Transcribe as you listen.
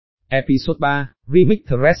Episode 3, Rhythmic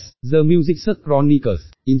The Music Search Chronicles,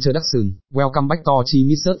 Introduction, Welcome back to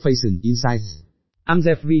Chronicles Fashion Insights. I'm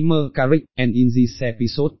Jeffrey Mercaric, and in this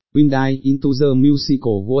episode, we'll dive into the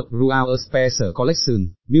musical world through our special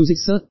collection, Music Search,